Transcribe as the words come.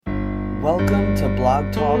Welcome to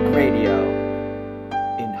Blog Talk Radio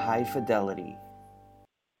in high fidelity.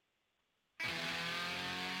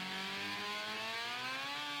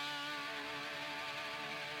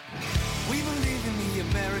 We believe in the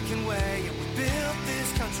American way, and we built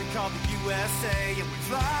this country called the USA, and we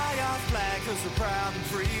fly our flag because we're proud and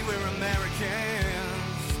free, we're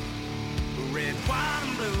Americans. Red, white,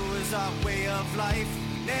 and blue is our way of life.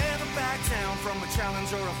 Never back down from a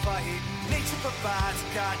challenge or a fight. Nature provides,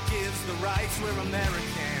 God gives the rights, we're Americans.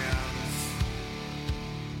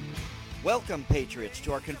 Welcome, Patriots,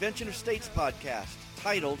 to our Convention of States podcast,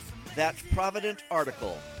 titled That Provident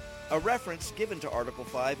Article, a reference given to Article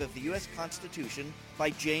 5 of the U.S. Constitution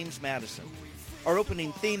by James Madison. Our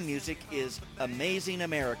opening theme music is Amazing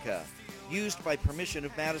America, used by permission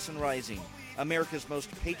of Madison Rising, America's most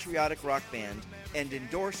patriotic rock band and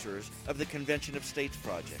endorsers of the Convention of States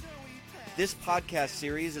project. This podcast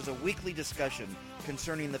series is a weekly discussion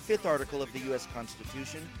concerning the fifth article of the U.S.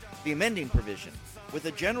 Constitution, the amending provision, with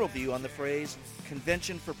a general view on the phrase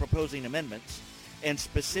Convention for Proposing Amendments and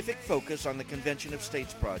specific focus on the Convention of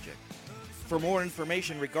States project. For more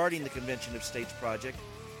information regarding the Convention of States project,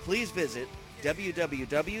 please visit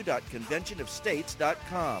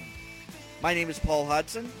www.conventionofstates.com. My name is Paul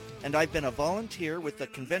Hodson, and I've been a volunteer with the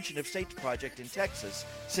Convention of States project in Texas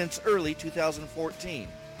since early 2014.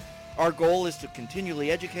 Our goal is to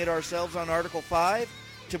continually educate ourselves on Article 5,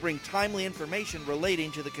 to bring timely information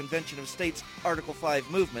relating to the Convention of States Article 5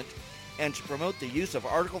 movement, and to promote the use of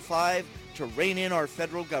Article 5 to rein in our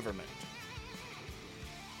federal government.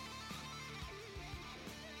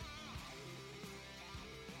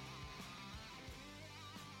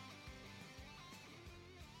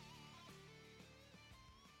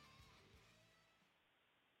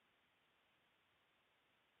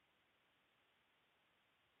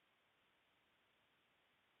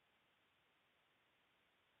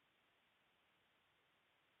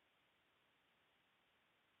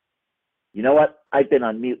 You know what? I've been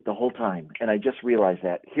on mute the whole time, and I just realized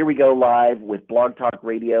that. Here we go live with Blog Talk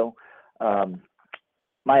Radio.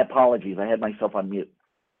 My apologies. I had myself on mute.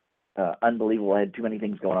 Unbelievable. I had too many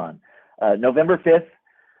things going on. November 5th,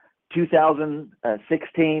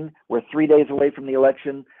 2016. We're 3 days away from the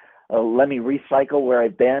election. Let me recycle where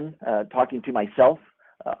I've been, talking to myself.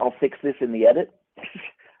 I'll fix this in the edit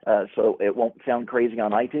so it won't sound crazy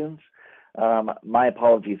on iTunes. My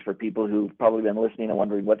apologies for people who've probably been listening and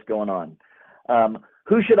wondering what's going on.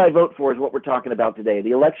 Who should I vote for is what we're talking about today.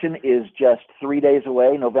 The election is just 3 days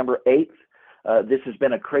away, November 8th. This has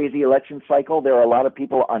been a crazy election cycle. There are a lot of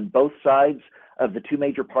people on both sides of the two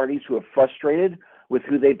major parties who are frustrated with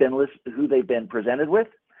who they've been presented with.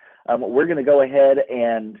 We're going to go ahead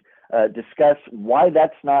and discuss why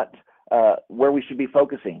that's not where we should be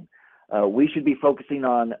focusing. We should be focusing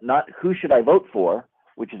on not who should I vote for,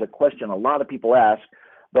 which is a question a lot of people ask,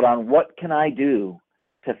 but on what can I do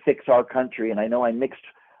to fix our country. And I know I mixed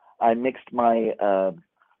my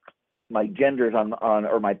my genders on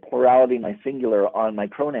or my plurality, my singular on my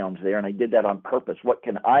pronouns there, and I did that on purpose. What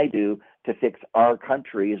can I do to fix our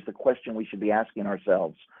country is the question we should be asking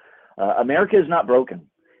ourselves. America is not broken.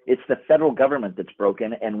 It's the federal government that's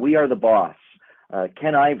broken, and we are the boss.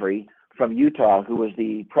 Ken Ivory from Utah, who was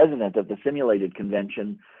the president of the Simulated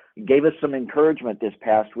Convention, gave us some encouragement this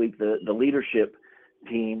past week. The leadership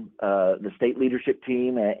team, the state leadership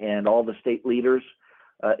team, and all the state leaders,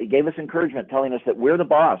 it gave us encouragement, telling us that we're the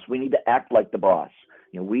boss. We need to act like the boss.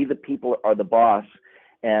 You know, we the people are the boss,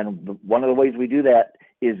 and one of the ways we do that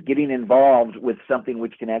is getting involved with something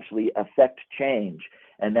which can actually affect change,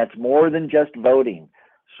 and that's more than just voting.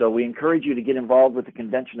 So we encourage you to get involved with the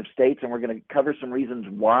Convention of States, and we're going to cover some reasons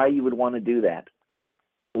why you would want to do that.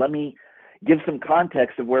 Let me give some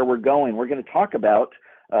context of where we're going. We're going to talk about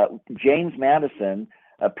James Madison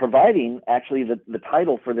providing actually the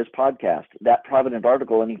title for this podcast, That Provident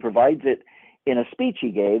Article, and he provides it in a speech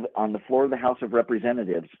he gave on the floor of the House of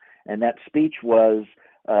Representatives. And that speech was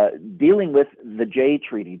dealing with the Jay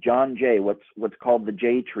Treaty, John Jay, what's called the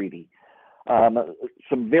Jay Treaty.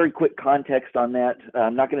 Some very quick context on that.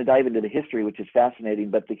 I'm not going to dive into the history, which is fascinating,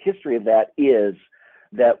 but the history of that is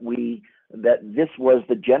that this was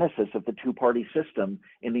the genesis of the two-party system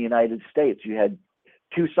in the United States. You had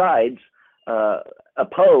two sides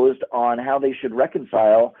opposed on how they should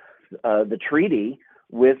reconcile the treaty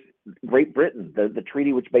with Great Britain, the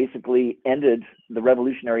treaty which basically ended the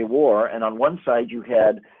Revolutionary War. And on one side, you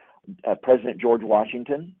had President George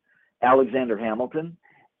Washington, Alexander Hamilton,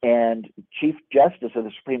 and Chief Justice of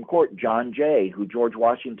the Supreme Court, John Jay, who George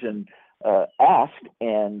Washington asked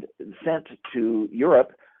and sent to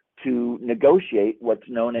Europe to negotiate what's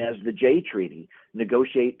known as the Jay Treaty,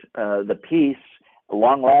 negotiate the peace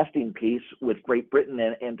long-lasting peace with Great Britain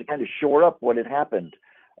and to kind of shore up what had happened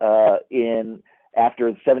after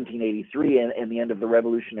 1783 and the end of the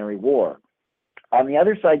Revolutionary War. On the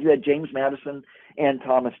other side, you had James Madison and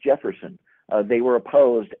Thomas Jefferson. They were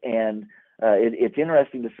opposed, and it's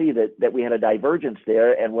interesting to see that we had a divergence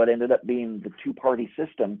there and what ended up being the two-party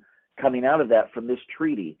system coming out of that from this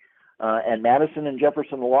treaty. And Madison and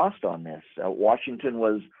Jefferson lost on this. Washington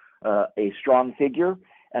was a strong figure,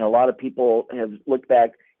 and a lot of people have looked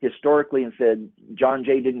back historically and said John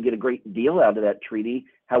Jay didn't get a great deal out of that treaty.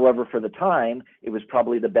 However, for the time, it was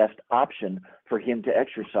probably the best option for him to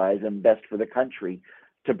exercise and best for the country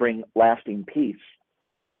to bring lasting peace.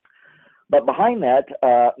 But behind that,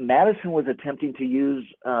 Madison was attempting to use,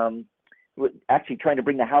 actually trying to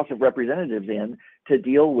bring the House of Representatives in to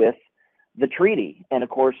deal with the treaty. And of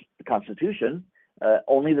course, the Constitution,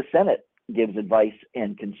 only the Senate gives advice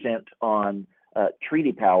and consent on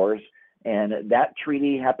treaty powers. And that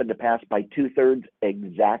treaty happened to pass by 2/3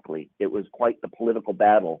 exactly. It was quite the political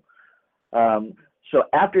battle. So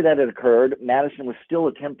after that had occurred, Madison was still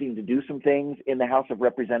attempting to do some things in the House of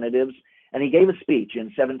Representatives, and he gave a speech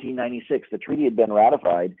in 1796. The treaty had been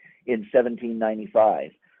ratified in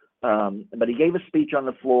 1795. But he gave a speech on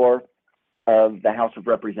the floor of the House of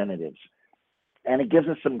Representatives. And it gives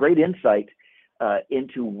us some great insight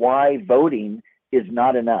into why voting is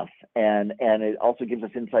not enough. And it also gives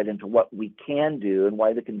us insight into what we can do and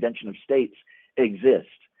why the Convention of States exists.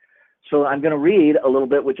 So I'm going to read a little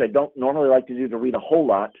bit, which I don't normally like to do, to read a whole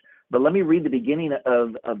lot, but let me read the beginning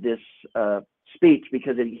of this speech,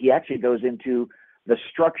 because he actually goes into the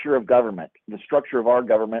structure of government, the structure of our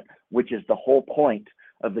government, which is the whole point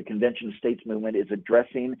of the Convention of States movement, is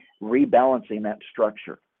addressing, rebalancing that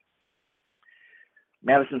structure.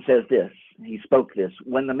 Madison says this, he spoke this: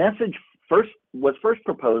 when the message was first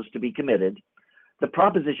proposed to be committed, the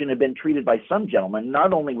proposition had been treated by some gentlemen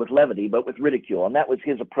not only with levity, but with ridicule. And that was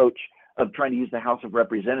his approach of trying to use the House of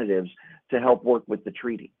Representatives to help work with the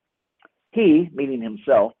treaty. He, meaning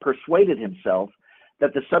himself, persuaded himself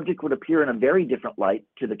that the subject would appear in a very different light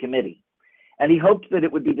to the committee. And he hoped that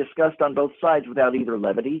it would be discussed on both sides without either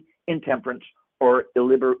levity, intemperance, or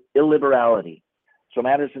illiberality. So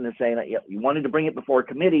Madison is saying that he wanted to bring it before a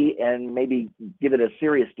committee and maybe give it a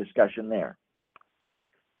serious discussion there.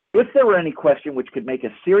 If there were any question which could make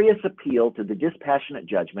a serious appeal to the dispassionate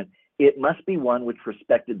judgment, it must be one which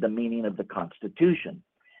respected the meaning of the Constitution.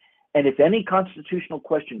 And if any constitutional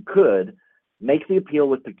question could make the appeal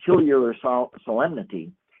with peculiar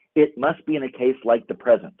solemnity, it must be in a case like the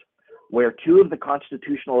present, where two of the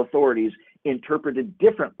constitutional authorities interpreted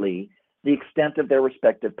differently the extent of their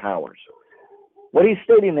respective powers. What he's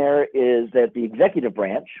stating there is that the executive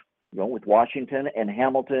branch, with Washington and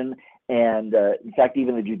Hamilton, and in fact,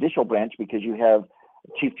 even the judicial branch, because you have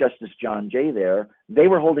Chief Justice John Jay there, they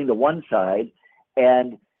were holding to one side,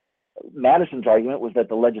 and Madison's argument was that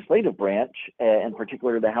the legislative branch, in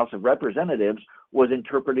particular the House of Representatives, was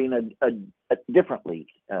interpreting differently.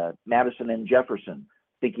 Madison and Jefferson,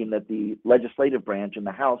 thinking that the legislative branch in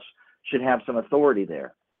the House should have some authority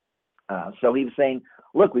there. So he was saying,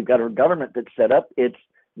 look, we've got a government that's set up. It's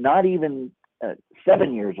not even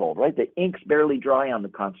 7 years old, right? The ink's barely dry on the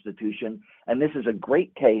Constitution. And this is a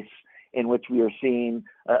great case in which we are seeing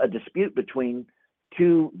a dispute between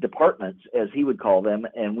two departments, as he would call them,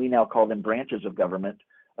 and we now call them branches of government,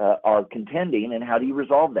 are contending. And how do you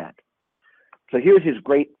resolve that? So here's his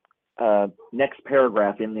great next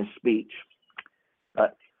paragraph in this speech.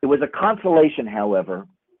 It was a consolation, however,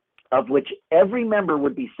 of which every member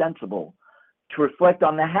would be sensible, to reflect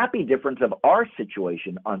on the happy difference of our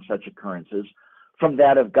situation on such occurrences from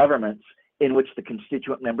that of governments in which the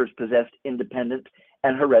constituent members possessed independent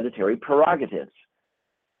and hereditary prerogatives.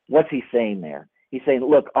 What's he saying there? He's saying,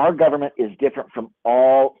 look, our government is different from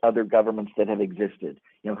all other governments that have existed.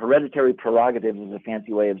 Hereditary prerogatives is a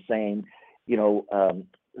fancy way of saying,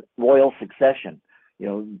 royal succession,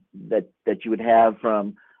 that you would have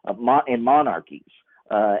from in monarchies.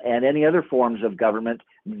 And any other forms of government,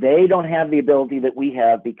 they don't have the ability that we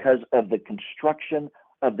have because of the construction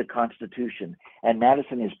of the Constitution. And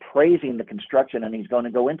Madison is praising the construction, and he's going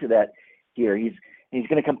to go into that here. He's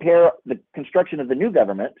going to compare the construction of the new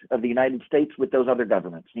government of the United States with those other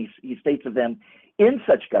governments. And he states of them, in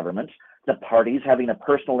such governments, the parties having a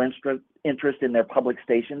personal interest in their public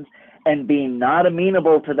stations and being not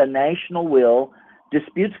amenable to the national will,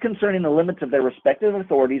 disputes concerning the limits of their respective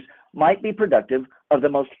authorities might be productive of the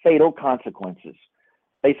most fatal consequences.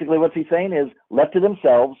 Basically, what he's saying is, left to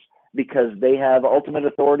themselves, because they have ultimate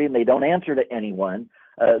authority and they don't answer to anyone,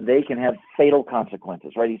 they can have fatal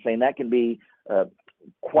consequences, right? He's saying that can be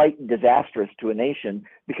quite disastrous to a nation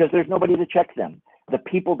because there's nobody to check them. The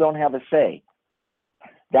people don't have a say.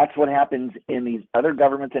 That's what happens in these other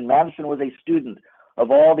governments. And Madison was a student of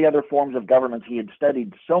all the other forms of governments. He had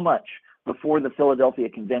studied so much before the Philadelphia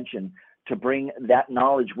Convention to bring that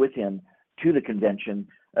knowledge with him to the convention,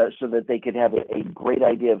 so that they could have a great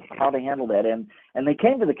idea of how to handle that. And they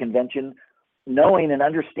came to the convention knowing and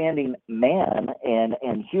understanding man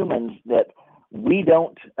and humans, that we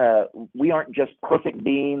aren't just perfect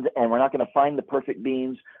beings, and we're not going to find the perfect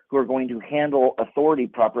beings who are going to handle authority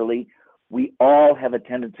properly. We all have a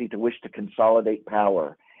tendency to wish to consolidate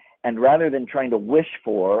power. And rather than trying to wish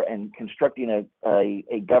for and constructing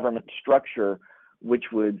a government structure which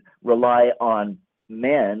would rely on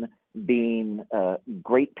men being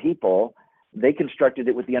great people, they constructed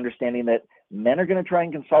it with the understanding that men are going to try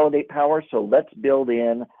and consolidate power, so let's build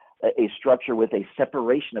in a structure with a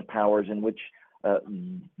separation of powers in which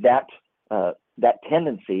that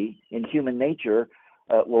tendency in human nature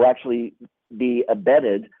will actually be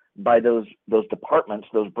abetted by those departments,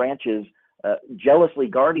 those branches, jealously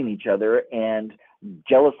guarding each other and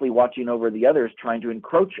jealously watching over the others, trying to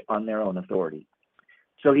encroach on their own authority.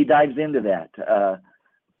 So he dives into that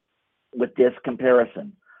with this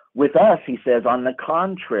comparison. With us, he says, on the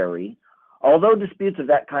contrary, although disputes of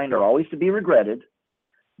that kind are always to be regretted,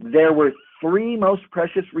 there were three most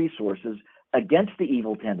precious resources against the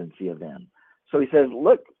evil tendency of them. So he says,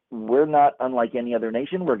 look, we're not unlike any other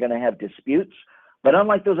nation. We're going to have disputes, but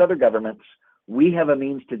unlike those other governments, we have a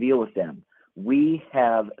means to deal with them. We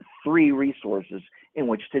have three resources in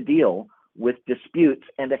which to deal with disputes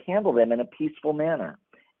and to handle them in a peaceful manner.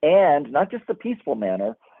 And not just a peaceful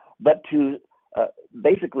manner, but to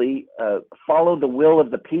basically follow the will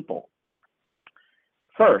of the people.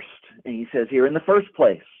 First, and he says here, in the first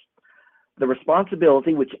place, the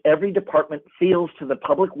responsibility which every department feels to the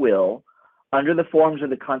public will under the forms of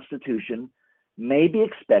the Constitution may be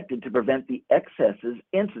expected to prevent the excesses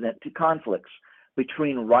incident to conflicts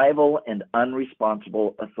between rival and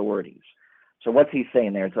unresponsible authorities. So what's he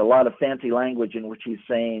saying there? It's a lot of fancy language in which he's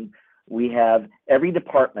saying we have every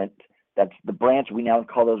department, that's the branch, we now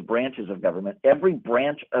call those branches of government, every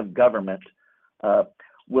branch of government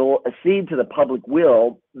will accede to the public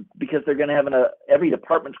will because they're going to have every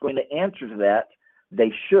department's going to answer to that.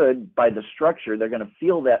 They should, by the structure, they're going to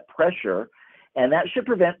feel that pressure, and that should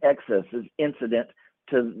prevent excesses incident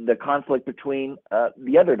to the conflict between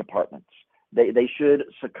the other departments. They should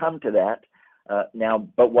succumb to that now,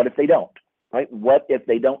 but what if they don't, right? What if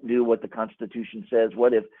they don't do what the Constitution says?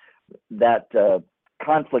 What if that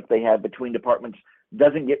conflict they have between departments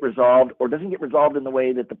doesn't get resolved, or doesn't get resolved in the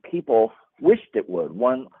way that the people wished it would?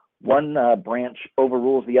 One branch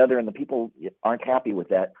overrules the other and the people aren't happy with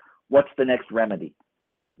that. What's the next remedy?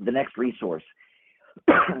 The next resource?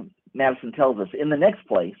 Madison tells us, in the next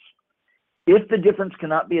place, if the difference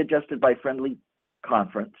cannot be adjusted by friendly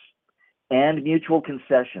conference and mutual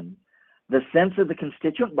concession, the sense of the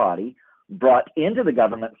constituent body brought into the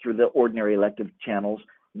government through the ordinary elective channels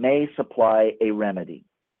may supply a remedy.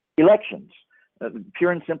 Elections.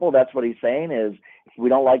 Pure and simple, that's what he's saying is, if we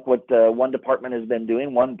don't like what one department has been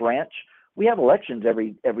doing, one branch, we have elections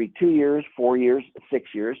every 2 years, 4 years, 6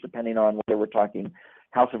 years, depending on whether we're talking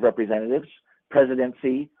House of Representatives,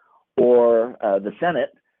 presidency, or the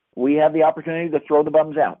Senate. We have the opportunity to throw the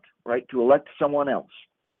bums out, right, to elect someone else.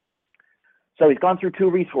 So he's gone through two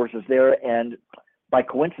resources there, and by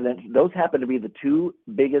coincidence, those happen to be the two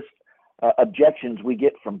biggest objections we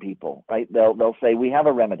get from people, right? They'll say, we have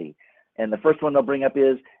a remedy. And the first one they'll bring up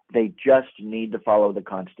is they just need to follow the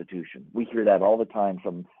Constitution. We hear that all the time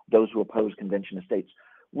from those who oppose Convention of States.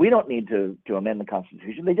 We don't need to amend the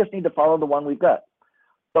Constitution. They just need to follow the one we've got.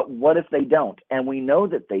 But what if they don't? And we know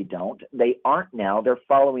that they don't. They aren't now. They're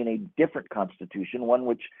following a different Constitution, one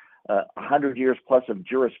which 100 years plus of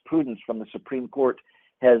jurisprudence from the Supreme Court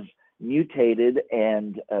has mutated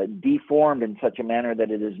and deformed in such a manner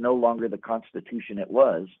that it is no longer the Constitution it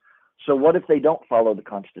was. So what if they don't follow the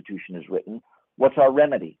Constitution as written? What's our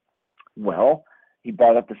remedy? Well, he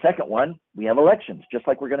brought up the second one. We have elections, just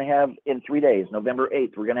like we're going to have in 3 days, November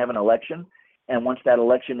 8th. We're going to have an election. And once that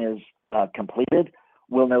election is completed,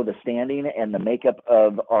 we'll know the standing and the makeup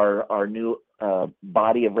of our new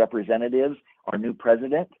body of representatives, our new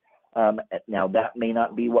president. Now, that may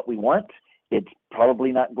not be what we want. It's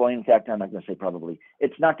probably not going, in fact, I'm not going to say probably,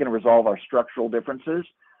 it's not going to resolve our structural differences.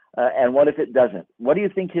 And what if it doesn't? What do you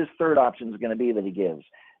think his third option is going to be that he gives?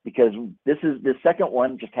 Because the second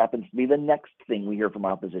one just happens to be the next thing we hear from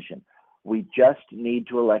opposition. We just need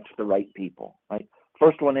to elect the right people, right?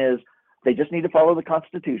 First one is they just need to follow the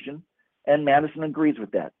Constitution, and Madison agrees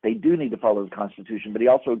with that. They do need to follow the Constitution, but he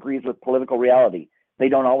also agrees with political reality. They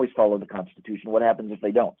don't always follow the Constitution. What happens if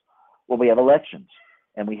they don't? Well, we have elections,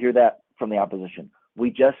 and we hear that from the opposition. We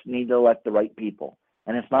just need to elect the right people.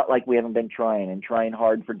 And it's not like we haven't been trying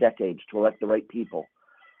hard for decades to elect the right people.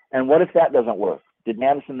 And what if that doesn't work? Did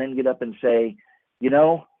Madison then get up and say,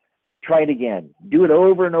 try it again, do it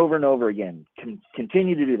over and over and over again,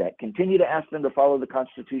 continue to do that, continue to ask them to follow the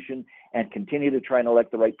Constitution, and continue to try and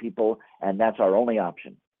elect the right people, and that's our only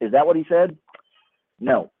option? Is that what he said?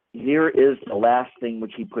 No. Here is the last thing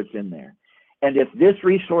which he puts in there. And if this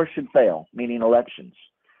resource should fail, meaning elections,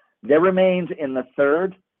 there remains in the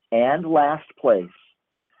third and last place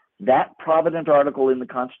that provident article in the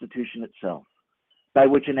Constitution itself, by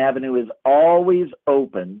which an avenue is always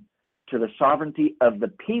open to the sovereignty of the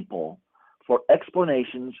people for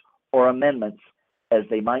explanations or amendments as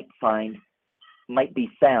they might be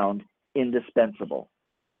found indispensable.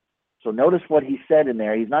 So notice what he said in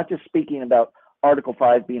there. He's not just speaking about Article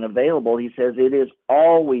 5 being available. He says it is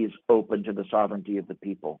always open to the sovereignty of the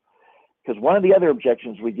people. Because one of the other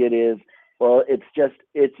objections we get is, well,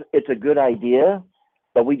 it's a good idea,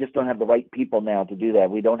 but we just don't have the right people now to do that.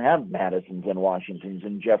 We don't have Madisons and Washingtons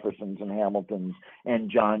and Jeffersons and Hamiltons and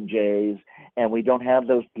John Jays, and we don't have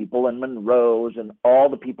those people and Monroes and all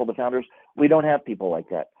the people, the founders. We don't have people like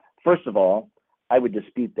that. First of all, I would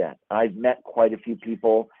dispute that. I've met quite a few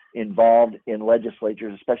people involved in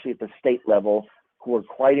legislatures, especially at the state level, who are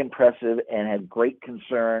quite impressive and have great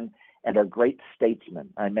concern and are great statesmen.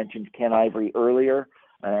 I mentioned Ken Ivory earlier,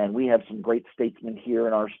 and we have some great statesmen here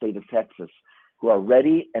in our state of Texas who are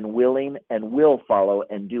ready and willing and will follow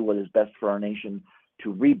and do what is best for our nation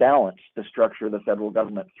to rebalance the structure of the federal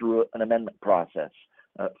government through an amendment process,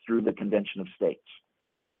 through the Convention of States.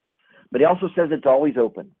 But he also says it's always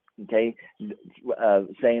open, okay?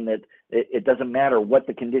 Saying that it doesn't matter what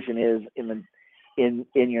the condition is in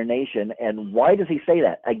your nation. And why does he say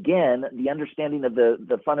that? Again, the understanding of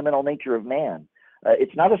the fundamental nature of man.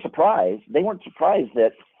 It's not a surprise. They weren't surprised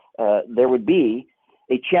that there would be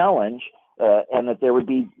a challenge and that there would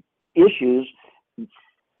be issues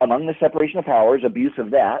among the separation of powers, abuse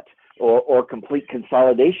of that, or complete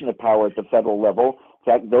consolidation of power at the federal level.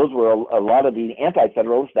 In fact, those were a lot of the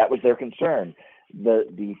anti-federalists. That was their concern.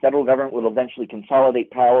 The federal government would eventually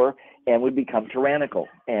consolidate power and would become tyrannical.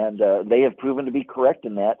 And they have proven to be correct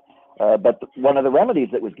in that. But one of the remedies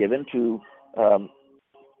that was given to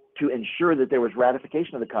ensure that there was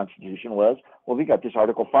ratification of the Constitution was, well, we got this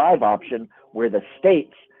Article 5 option where the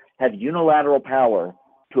states have unilateral power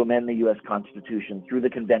to amend the U.S. Constitution through the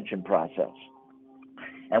convention process.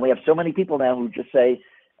 And we have so many people now who just say,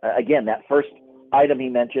 again, that first item he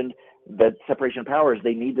mentioned, the separation of powers,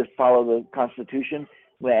 they need to follow the Constitution.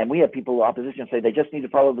 And we have people in opposition say they just need to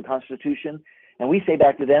follow the Constitution. And we say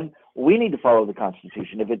back to them, we need to follow the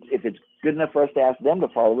Constitution. If it's good enough for us to ask them to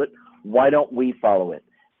follow it, why don't we follow it?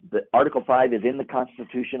 The Article 5 is in the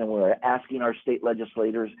Constitution, and we're asking our state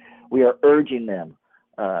legislators, we are urging them.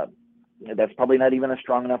 That's probably not even a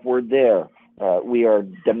strong enough word there. We are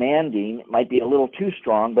demanding, might be a little too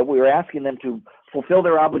strong, but we are asking them to fulfill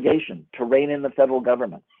their obligation to rein in the federal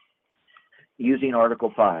government using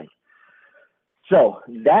Article 5. So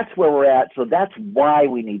that's where we're at. So that's why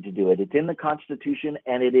we need to do it. It's in the Constitution,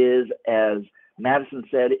 and it is, as Madison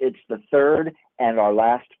said, it's the third and our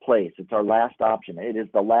last place. It's our last option. It is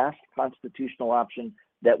the last constitutional option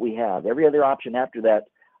that we have. Every other option after that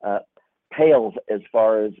pales as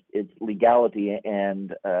far as its legality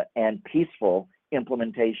and peaceful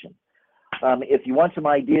implementation. If you want some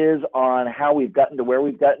ideas on how we've gotten to where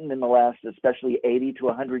we've gotten in the last, especially 80 to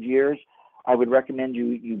 100 years, I would recommend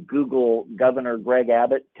you Google Governor Greg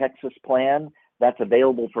Abbott Texas Plan. That's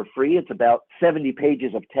available for free. It's about 70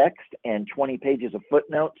 pages of text and 20 pages of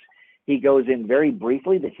footnotes. He goes in very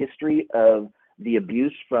briefly the history of the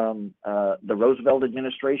abuse from the Roosevelt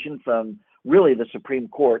administration, from really the Supreme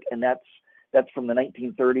Court, and that's from the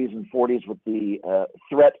 1930s and 40s with the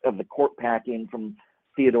threat of the court packing from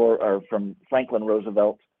Franklin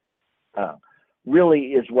Roosevelt. Really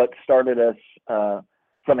is what started us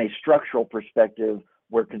from a structural perspective,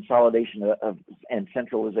 where consolidation and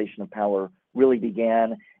centralization of power really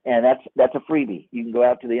began. And that's a freebie. You can go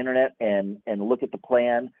out to the internet and look at the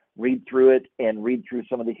plan, read through it, and read through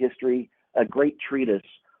some of the history. A great treatise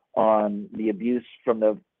on the abuse from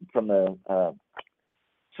the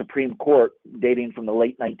Supreme Court, dating from the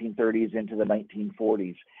late 1930s into the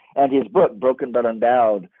 1940s. And his book, Broken but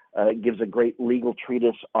Unbowed, gives a great legal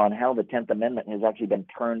treatise on how the 10th Amendment has actually been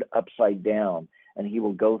turned upside down. And he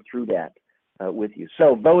will go through that with you.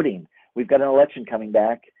 So voting, we've got an election coming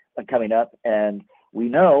up, and we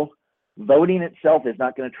know voting itself is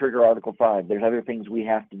not going to trigger Article 5. There's other things we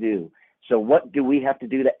have to do. So what do we have to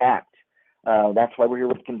do to act? That's why we're here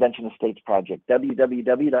with the Convention of States Project,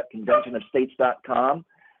 www.conventionofstates.com.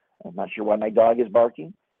 I'm not sure why my dog is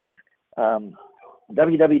barking.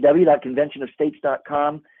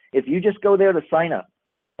 www.conventionofstates.com. If you just go there to sign up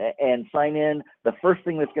and sign in, the first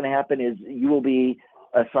thing that's going to happen is you will be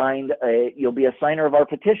assigned you'll be a signer of our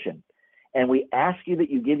petition. And we ask you that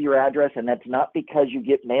you give your address, and that's not because you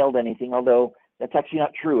get mailed anything, although that's actually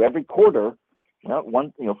not true. Every quarter,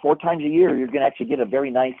 4 times a year, you're going to actually get a very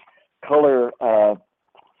nice color,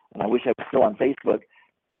 and I wish I was still on Facebook,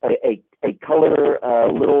 a color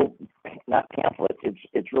little, not pamphlet,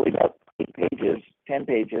 it's really about 8 pages, 10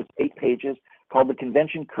 pages, 8 pages, called the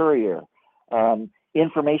Convention Courier.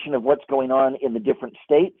 Information of what's going on in the different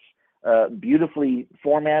states, beautifully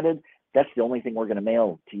formatted. That's the only thing we're going to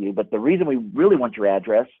mail to you. But the reason we really want your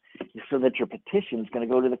address is so that your petition is going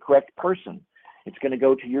to go to the correct person. It's going to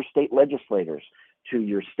go to your state legislators, to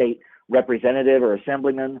your state representative or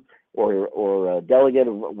assemblyman or a delegate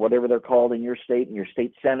or whatever they're called in your state, and your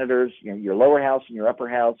state senators, your lower house and your upper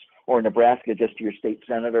house, or Nebraska, just to your state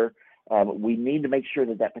senator. We need to make sure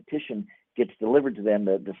that that petition gets delivered to them.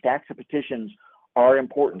 The stacks of petitions are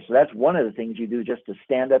important. So that's one of the things you do just to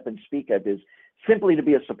stand up and speak up, is simply to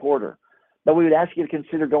be a supporter. But we would ask you to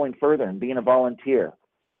consider going further and being a volunteer.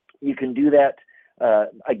 You can do that,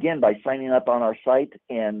 again, by signing up on our site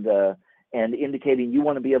and indicating you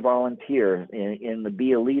want to be a volunteer in the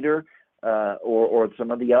Be a Leader or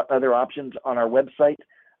some of the other options on our website.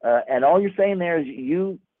 And all you're saying there is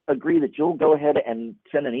you agree that you'll go ahead and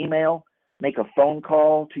send an email, make a phone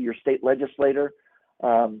call to your state legislator.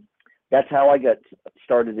 That's how I got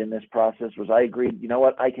started in this process, was I agreed, you know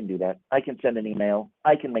what, I can do that. I can send an email.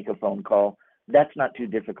 I can make a phone call. That's not too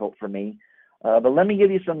difficult for me. But let me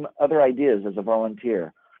give you some other ideas as a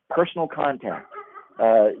volunteer. Personal contact.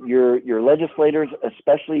 Your legislators,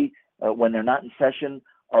 especially when they're not in session,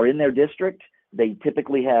 are in their district. They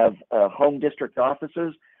typically have home district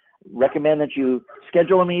offices. Recommend that you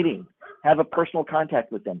schedule a meeting, have a personal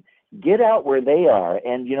contact with them. Get out where they are,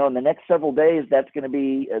 and in the next several days, they're going to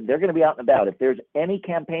be out and about. If there's any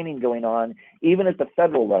campaigning going on, even at the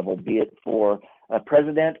federal level, be it for a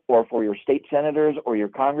president or for your state senators or your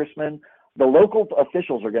congressmen, the local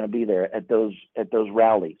officials are going to be there at those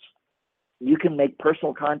rallies. You can make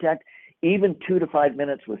personal contact, even 2 to 5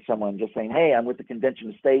 minutes with someone, just saying, "Hey, I'm with the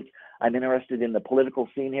Convention of States. I'm interested in the political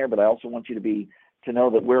scene here, but I also want you to know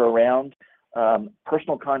that we're around."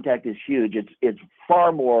 Personal contact is huge. It's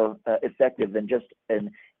far more effective than just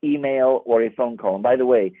an email or a phone call. And by the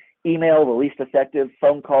way, email, the least effective.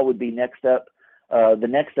 Phone call would be next up. The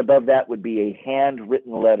next above that would be a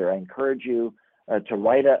handwritten letter. I encourage you to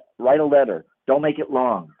write a letter. Don't make it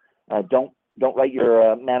long. Don't write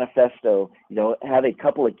your manifesto. Have a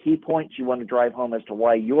couple of key points you want to drive home as to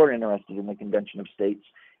why you're interested in the Convention of States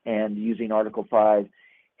and using Article 5.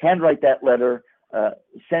 Handwrite that letter.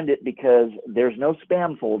 Send it, because there's no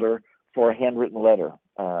spam folder for a handwritten letter.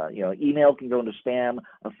 Email can go into spam.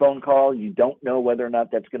 A phone call, you don't know whether or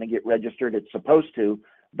not that's going to get registered. It's supposed to,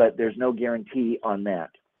 but there's no guarantee on that.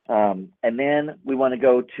 And then we want to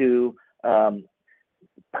go to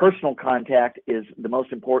personal contact is the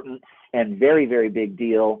most important and very, very big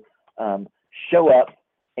deal. Show up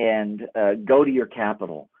and go to your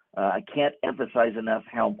capital. I can't emphasize enough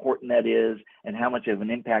how important that is and how much of an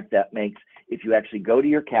impact that makes if you actually go to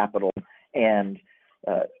your capital and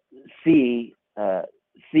see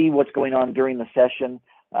what's going on during the session.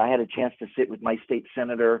 I had a chance to sit with my state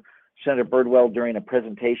senator, Senator Birdwell, during a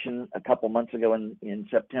presentation a couple months ago in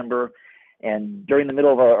September. And during the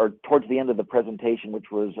middle of or towards the end of the presentation, which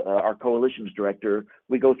was our coalition's director,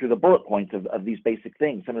 we go through the bullet points of these basic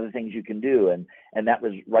things, some of the things you can do. And that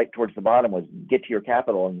was right towards the bottom, was get to your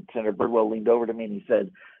capital. And Senator Birdwell leaned over to me and he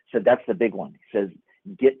said, that's the big one. He says,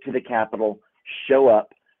 get to the capital, show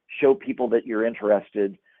up, show people that you're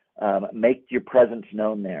interested, make your presence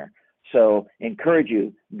known there. So encourage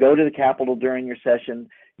you, go to the Capitol during your session.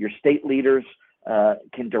 Your state leaders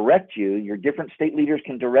can direct you, your different state leaders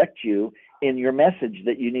can direct you in your message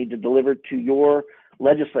that you need to deliver to your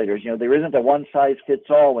legislators. There isn't a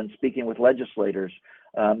one-size-fits-all when speaking with legislators.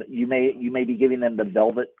 You may be giving them the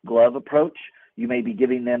velvet glove approach. You may be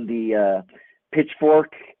giving them the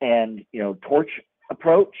pitchfork and torch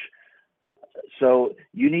approach. So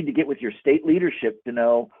you need to get with your state leadership to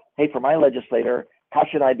know, hey, for my legislator, how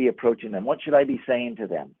should I be approaching them? What should I be saying to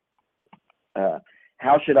them?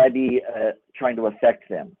 How should I be trying to affect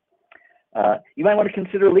them? You might want to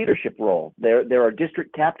consider a leadership role. There are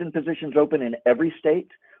district captain positions open in every state.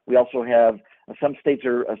 We also have, some states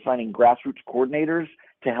are assigning grassroots coordinators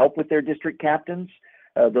to help with their district captains.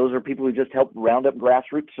 Those are people who just help round up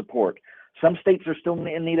grassroots support. Some states are still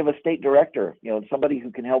in need of a state director, somebody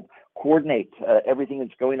who can help coordinate everything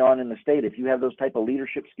that's going on in the state. If you have those type of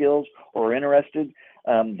leadership skills or are interested,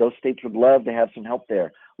 those states would love to have some help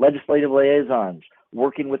there. Legislative liaisons,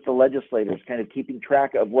 working with the legislators, kind of keeping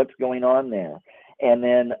track of what's going on there. And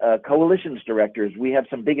then coalitions directors, we have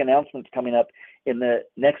some big announcements coming up in the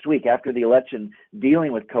next week after the election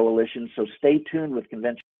dealing with coalitions, so stay tuned with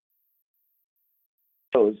convention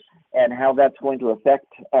and how that's going to affect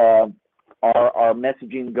our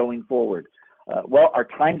messaging going forward. Well, our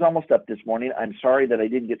time's almost up this morning. I'm sorry that I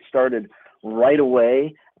didn't get started right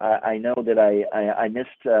away. I know that I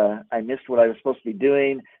missed what I was supposed to be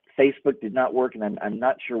doing. Facebook did not work, and I'm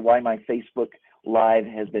not sure why my Facebook Live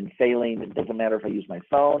has been failing. It doesn't matter if I use my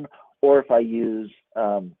phone or if I use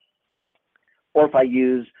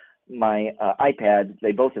my iPad.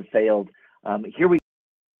 They both have failed. Here we go.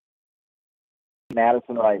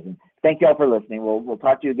 Madison Rising. Thank you all for listening. We'll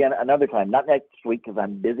talk to you again another time, not next week because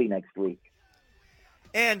I'm busy next week.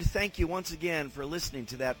 And thank you once again for listening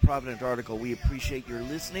to that Provident article. We appreciate your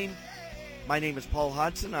listening. My name is Paul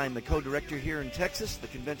Hodson. I'm the co-director here in Texas, the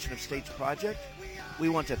Convention of States Project. We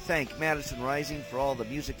want to thank Madison Rising for all the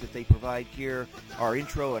music that they provide here, our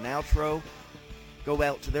intro and outro. Go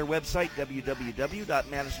out to their website,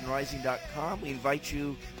 www.madisonrising.com. We invite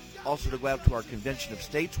you also to go out to our Convention of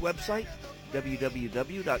States website,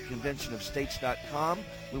 www.conventionofstates.com.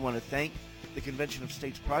 We want to thank the Convention of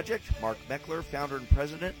States Project, Mark Meckler, founder and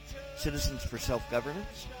president, Citizens for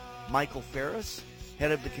Self-Governance, Michael Ferris,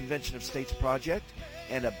 head of the Convention of States Project,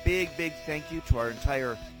 and a big, big thank you to our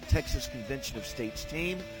entire Texas Convention of States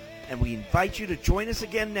team. And we invite you to join us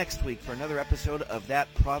again next week for another episode of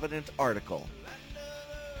That Provident Article.